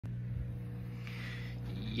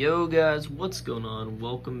Yo guys, what's going on?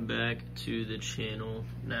 Welcome back to the channel.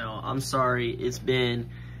 Now, I'm sorry, it's been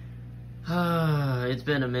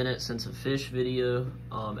a minute since a fish video.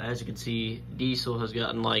 As you can see, Diesel has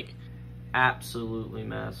gotten like absolutely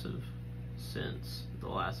massive since the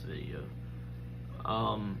last video.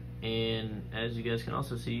 And as you guys can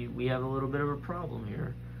also see, we have a little bit of a problem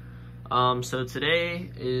here. So today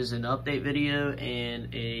is an update video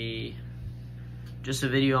and just a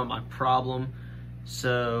video on my problem.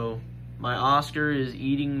 So my Oscar is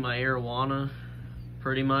eating my AROWANNA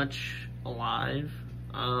pretty much alive.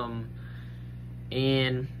 And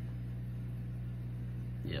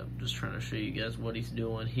yeah, I'm just trying to show you guys what he's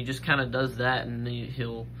doing. He just kind of does that, and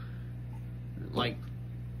he'll like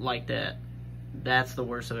that. That's the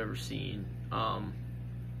worst I've ever seen.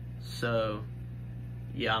 So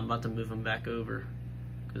yeah, I'm about to move him back over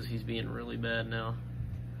because he's being really bad now.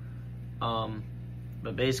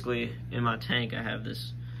 But basically, in my tank, I have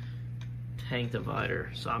this tank divider.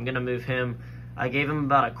 So I'm going to move him. I gave him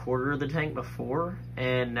about a quarter of the tank before,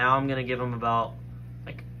 and now I'm going to give him about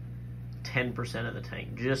like 10% of the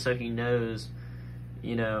tank, just so he knows,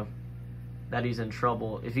 you know, that he's in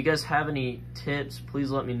trouble. If you guys have any tips, please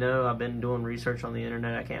let me know. I've been doing research on the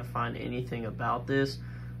internet. I can't find anything about this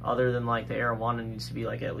other than like the AROWANNA needs to be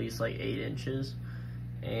like at least like 8 inches.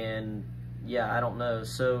 And yeah, I don't know.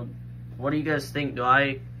 So what do you guys think? Do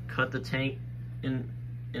I cut the tank in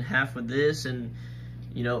half with this and,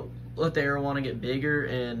 you know, let the AROWANNA get bigger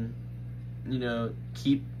and, you know,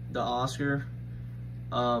 keep the Oscar?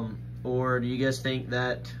 Or do you guys think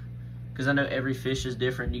that, because I know every fish is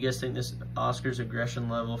different, do you guys think this Oscar's aggression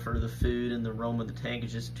level for the food and the roam of the tank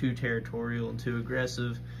is just too territorial and too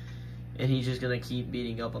aggressive, and he's just going to keep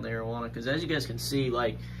beating up on the AROWANNA? Because as you guys can see,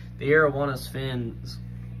 like, the AROWANNA's fins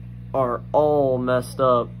are all messed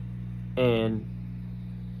up. And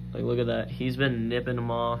like, look at that, he's been nipping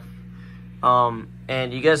them off.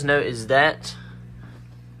 And you guys know, is that,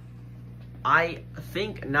 I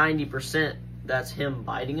think 90% that's him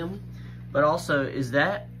biting him, but also, is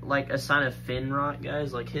that like a sign of fin rot,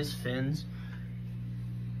 guys? Like his fins,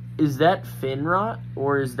 is that fin rot,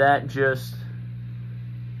 or is that just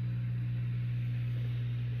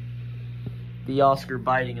the Oscar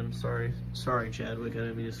biting him? Sorry Chadwick, I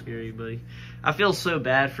didn't mean to scare you, buddy. I feel so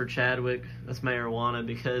bad for Chadwick, that's my AROWANNA,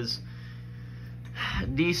 because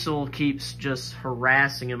Diesel keeps just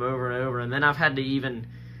harassing him over and over. And then I've had to even,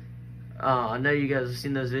 I know you guys have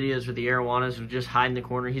seen those videos where the AROWANNAs would just hide in the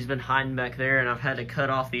corner. He's been hiding back there, and I've had to cut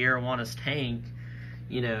off the AROWANNA's tank,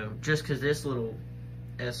 you know, just because this little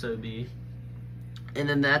SOB. And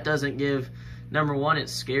then that doesn't give, number one, it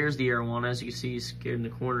scares the AROWANNA. As you can see, he's scared in the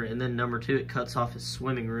corner. And then number two, it cuts off his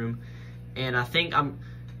swimming room. And I think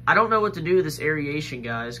I don't know what to do with this aeration,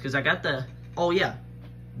 guys, because I got the, oh yeah,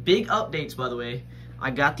 big updates, by the way.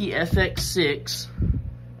 I got the FX6.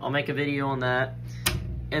 I'll make a video on that.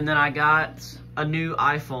 And then I got a new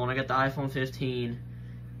iPhone. I got the iPhone 15.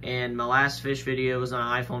 And my last fish video was on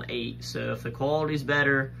an iPhone 8. So if the quality's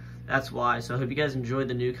better, that's why. So I hope you guys enjoyed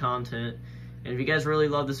the new content. And if you guys really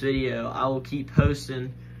love this video, I will keep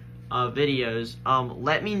posting videos.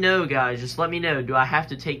 Let me know, guys. Just let me know. Do I have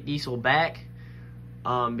to take Diesel back?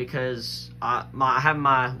 Because I have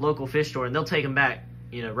my local fish store, and they'll take him back,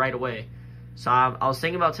 you know, right away. So I was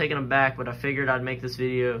thinking about taking him back, but I figured I'd make this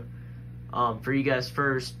video for you guys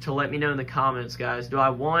first to let me know in the comments, guys. Do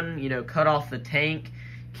I, one, you know, cut off the tank,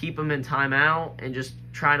 keep him in timeout, and just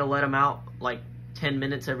try to let him out like 10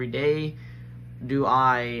 minutes every day? Do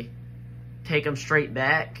I take him straight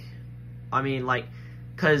back? I mean, like,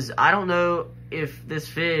 because I don't know if this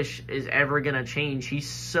fish is ever going to change. He's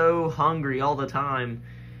so hungry all the time.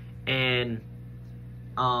 And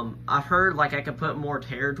I've heard, like, I could put more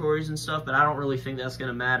territories and stuff, but I don't really think that's going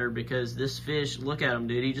to matter because this fish, look at him,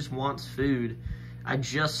 dude. He just wants food. I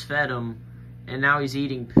just fed him, and now he's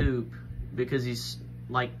eating poop because he's,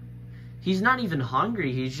 like, he's not even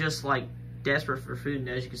hungry. He's just, like, desperate for food. And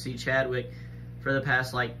as you can see, Chadwick, for the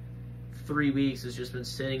past, like, 3 weeks has just been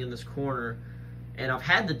sitting in this corner. And I've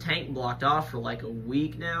had the tank blocked off for like a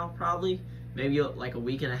week now, probably. Maybe like a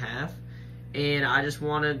week and a half. And I just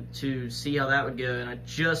wanted to see how that would go. And I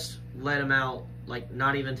just let him out like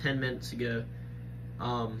not even 10 minutes ago.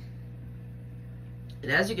 And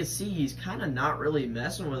as you can see, he's kind of not really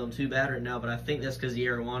messing with him too bad right now. But I think that's because the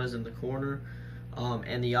AROWANNA's in the corner.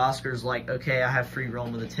 And the Oscar's like, okay, I have free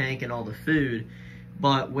roam of the tank and all the food.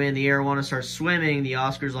 But when the AROWANNA starts swimming, the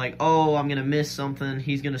Oscar's like, oh, I'm going to miss something.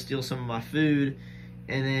 He's going to steal some of my food.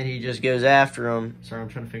 And then he just goes after him. Sorry, I'm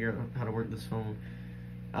trying to figure out how to work this phone.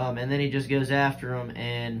 And then he just goes after him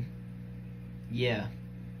and, yeah,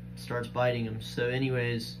 starts biting him. So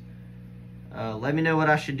anyways, Let me know what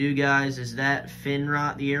I should do, guys. Is that fin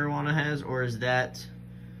rot the arowana has, or is that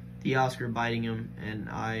the Oscar biting him? And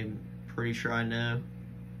I'm pretty sure I know.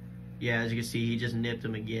 Yeah, as you can see, he just nipped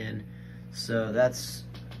him again. So that's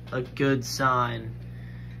a good sign.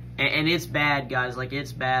 And it's bad, guys. Like,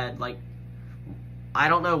 it's bad. Like, I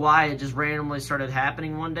don't know why it just randomly started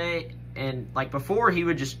happening one day. And, like, before, he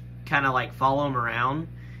would just kind of, like, follow him around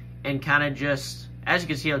and kind of just, as you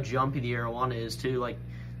can see how jumpy the arowana is, too. Like,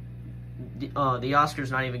 the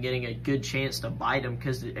Oscar's not even getting a good chance to bite him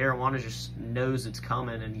because the arowana just knows it's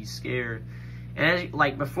coming and he's scared. And,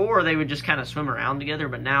 like, before, they would just kind of swim around together,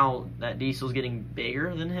 but now that Diesel's getting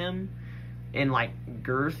bigger than him in, like,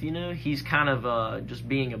 girth, you know, he's kind of just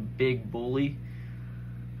being a big bully.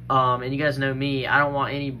 And you guys know me, I don't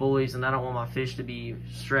want any bullies, and I don't want my fish to be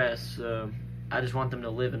stressed, so I just want them to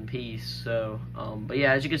live in peace. So, but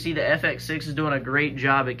yeah, as you can see, the FX6 is doing a great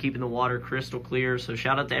job at keeping the water crystal clear, so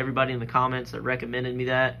shout out to everybody in the comments that recommended me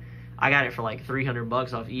that. I got it for like 300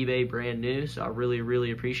 bucks off eBay, brand new, so I really,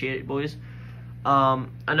 really appreciate it, boys.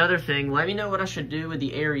 Another thing, let me know what I should do with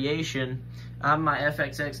the aeration. I have my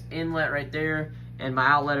FXX inlet right there, and my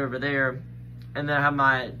outlet over there. And then I have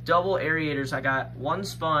my double aerators. I got one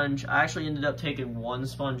sponge. I actually ended up taking one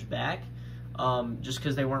sponge back just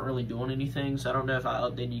because they weren't really doing anything. So I don't know if I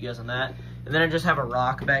updated you guys on that. And then I just have a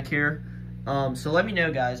rock back here. So let me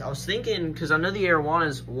know, guys. I was thinking, because I know the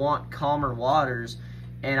arowanas want calmer waters.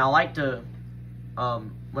 And I like to,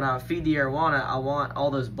 when I feed the arowana, I want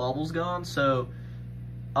all those bubbles gone. So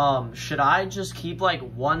should I just keep like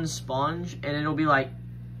one sponge and it'll be like,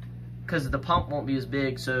 because the pump won't be as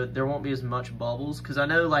big, so there won't be as much bubbles. Because I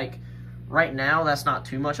know, like, right now that's not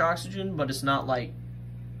too much oxygen, but it's not, like,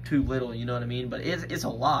 too little, you know what I mean? But it's a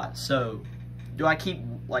lot. So do I keep,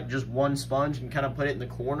 like, just one sponge and kind of put it in the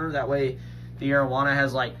corner? That way the arowana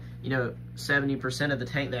has, like, you know, 70% of the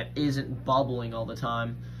tank that isn't bubbling all the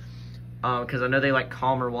time. Because I know they like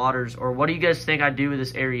calmer waters. Or what do you guys think I do with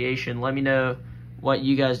this aeration? Let me know what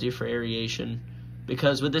you guys do for aeration.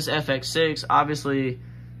 Because with this FX6, obviously,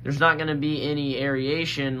 there's not going to be any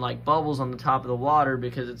aeration, like bubbles on the top of the water,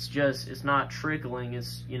 because it's not trickling.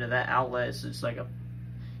 It's, you know, that outlet is just like a,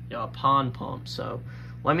 you know, a pond pump. So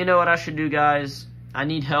let me know what I should do, guys. I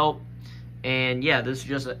need help. And yeah, this is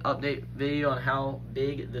just an update video on how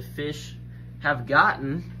big the fish have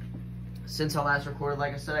gotten since I last recorded.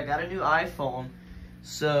 Like I said, I got a new iPhone.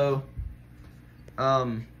 So,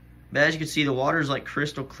 but as you can see, the water is like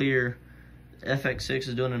crystal clear. FX6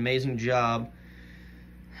 is doing an amazing job.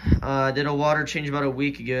 I did a water change about a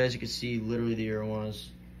week ago. As you can see, literally the arowanas,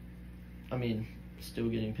 I mean, still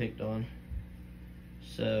getting picked on.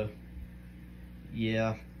 So,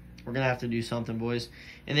 yeah, we're going to have to do something, boys.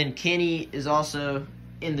 And then Kenny is also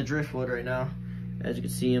in the driftwood right now. As you can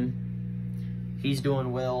see him, he's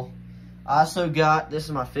doing well. I also got, this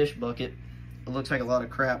is my fish bucket. It looks like a lot of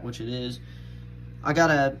crap, which it is. I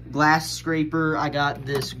got a glass scraper. I got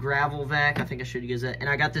this gravel vac. I think I showed you guys that. And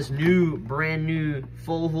I got this new, brand new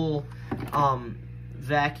full hole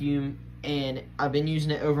vacuum. And I've been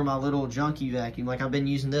using it over my little junkie vacuum. Like, I've been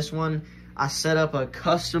using this one. I set up a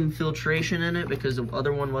custom filtration in it because the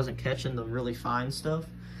other one wasn't catching the really fine stuff.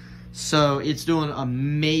 So it's doing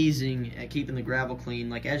amazing at keeping the gravel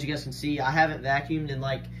clean. Like, as you guys can see, I haven't vacuumed in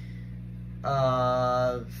like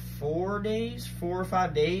 4 or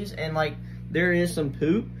 5 days. And like, there is some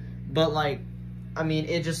poop, but like, I mean,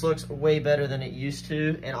 it just looks way better than it used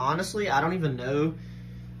to. And honestly, I don't even know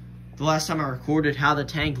the last time I recorded how the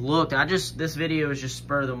tank looked. This video is just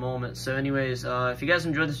spur of the moment. So anyways, if you guys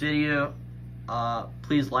enjoyed this video,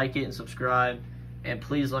 please like it and subscribe. And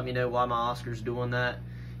please let me know why my Oscar's doing that.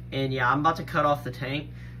 And yeah, I'm about to cut off the tank.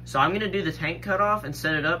 So I'm going to do the tank cut off and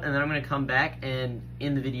set it up. And then I'm going to come back and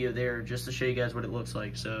end the video there just to show you guys what it looks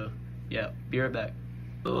like. So yeah, be right back.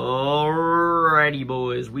 Alrighty,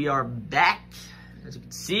 boys, we are back. As you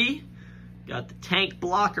can see, got the tank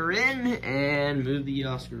blocker in and move the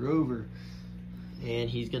Oscar over. And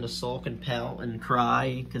he's gonna sulk and pout and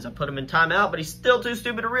cry because I put him in timeout, but he's still too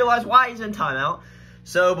stupid to realize why he's in timeout.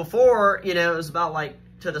 So before, you know, it was about like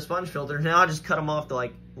to the sponge filter. Now I just cut him off to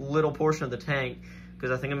like little portion of the tank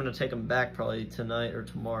because I think I'm gonna take him back probably tonight or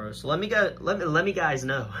tomorrow. So let me guys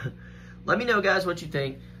know. Let me know, guys, what you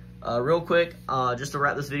think. Real quick, just to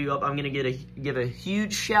wrap this video up, I'm going to give a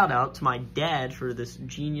huge shout out to my dad for this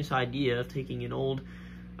genius idea of taking an old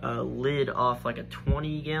lid off like a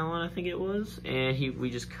 20-gallon, I think it was, and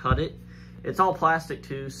we just cut it. It's all plastic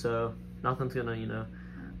too, so nothing's going to, you know,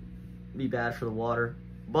 be bad for the water.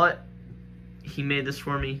 But he made this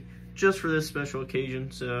for me just for this special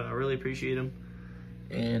occasion, so I really appreciate him.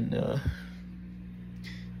 And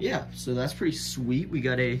yeah, so that's pretty sweet. We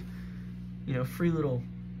got a you know, free little,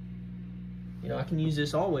 you know, I can use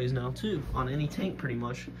this always now too, on any tank pretty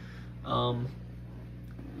much.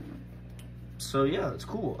 So yeah, it's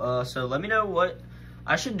cool. So let me know what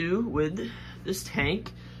I should do with this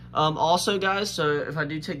tank. Also guys, so if I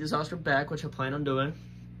do take this Oscar back, which I plan on doing,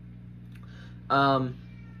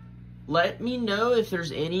 let me know if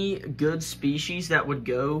there's any good species that would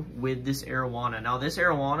go with this arowana. Now this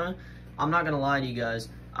arowana, I'm not gonna lie to you guys,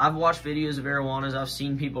 I've watched videos of arowanas, I've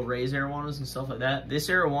seen people raise arowanas and stuff like that. This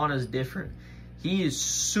arowana is different. He is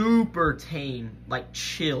super tame, like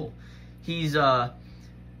chill. He's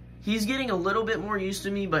getting a little bit more used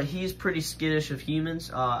to me, but he's pretty skittish of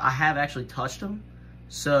humans. I have actually touched him,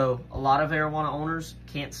 so a lot of arowana owners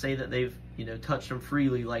can't say that they've, you know, touched him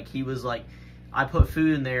freely. Like he was like, I put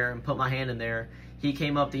food in there and put my hand in there. He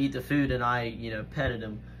came up to eat the food and I, you know, petted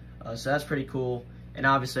him. So that's pretty cool. And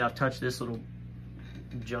obviously I've touched this little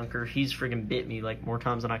junker. He's friggin' bit me like more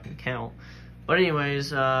times than I can count. But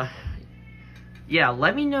anyways, yeah,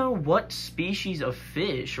 let me know what species of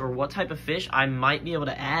fish or what type of fish I might be able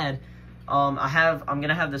to add. I'm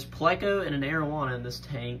gonna have this pleco and an arowana in this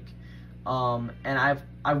tank. And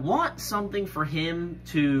I want something for him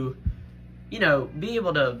to, you know, be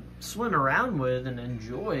able to swim around with and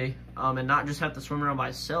enjoy, and not just have to swim around by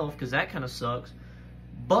himself, because that kind of sucks.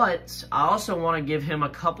 But I also want to give him a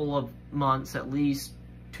couple of months at least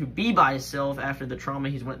to be by himself after the trauma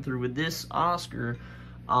he's went through with this Oscar.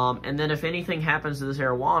 And then if anything happens to this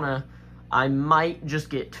arowana, I might just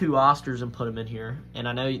get 2 Oscars and put them in here. And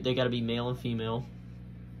I know they got to be male and female,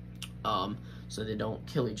 so they don't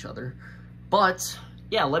kill each other. But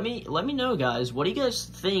yeah, let me know, guys. What do you guys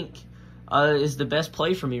think is the best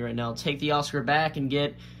play for me right now? Take the Oscar back and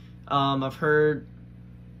get, I've heard,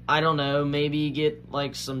 I don't know, maybe get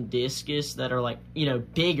like some discus that are like, you know,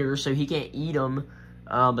 bigger so he can't eat them.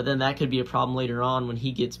 But then that could be a problem later on when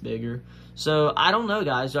he gets bigger. So I don't know,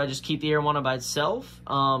 guys. Do I just keep the arowana by itself?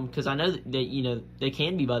 Because I know that you know, they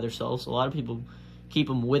can be by themselves. A lot of people keep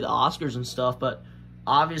them with Oscars and stuff, but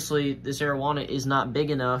obviously this arowana is not big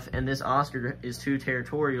enough, and this Oscar is too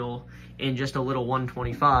territorial in just a little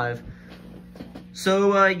 125.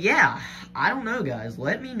 So yeah, I don't know, guys.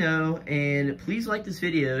 Let me know, and please like this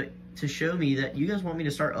video to show me that you guys want me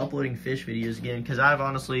to start uploading fish videos again, because I've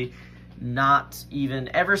honestly not even,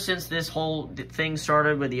 ever since this whole thing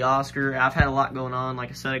started with the Oscar, I've had a lot going on.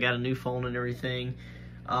 Like I said, I got a new phone and everything.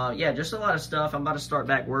 Yeah, just a lot of stuff. I'm about to start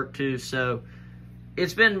back work too, so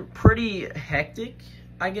it's been pretty hectic,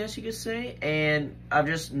 I guess you could say, and I've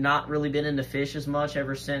just not really been into fish as much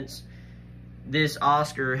ever since this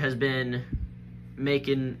Oscar has been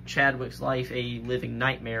making Chadwick's life a living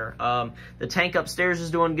nightmare. The tank upstairs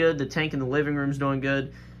is doing good. The tank in the living room is doing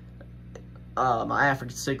good. My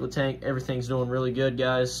African cichlid tank, everything's doing really good,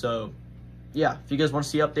 guys. So yeah, if you guys want to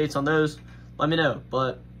see updates on those, let me know.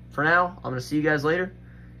 But for now, I'm gonna see you guys later,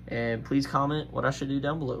 and please comment what I should do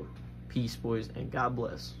down below. Peace, boys, and God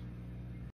bless.